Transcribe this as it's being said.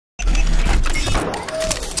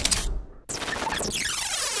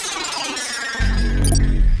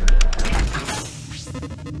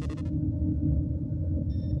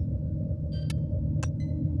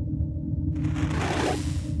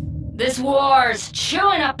wars,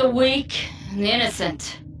 chewing up the weak and the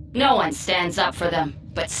innocent. No one stands up for them,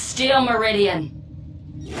 but Steel Meridian.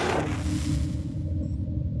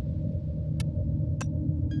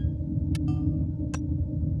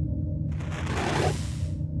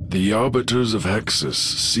 The Arbiters of Hexus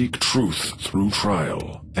seek truth through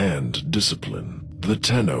trial and discipline. The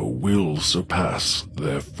Tenno will surpass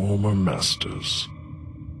their former masters.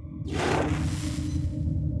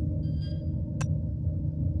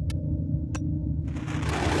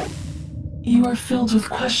 You are filled with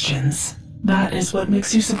questions. That is what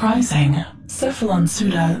makes you surprising. Cephalon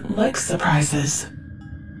Suda likes surprises.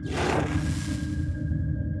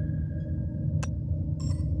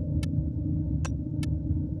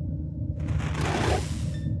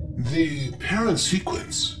 The parent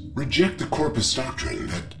sequence reject the corpus doctrine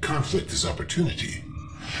that conflict is opportunity.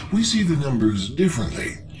 We see the numbers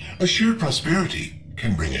differently. A shared prosperity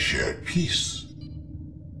can bring a shared peace.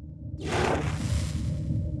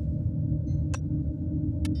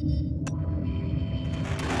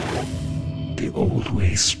 The old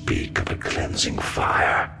ways speak of a cleansing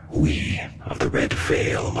fire. We of the Red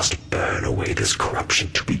Veil must burn away this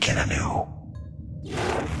corruption to begin anew.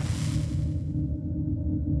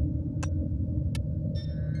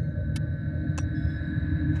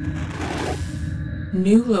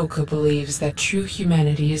 New Loka believes that true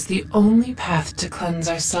humanity is the only path to cleanse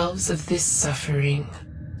ourselves of this suffering.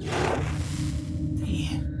 You're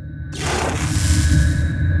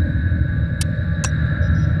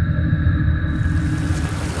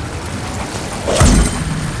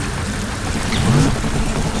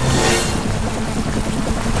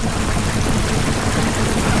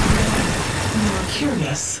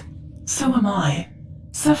curious. So am I.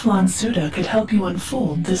 Cephalon Suda could help you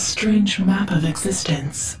unfold this strange map of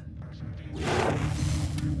existence.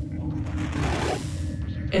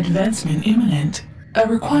 Advancement imminent. I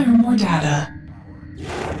require more data.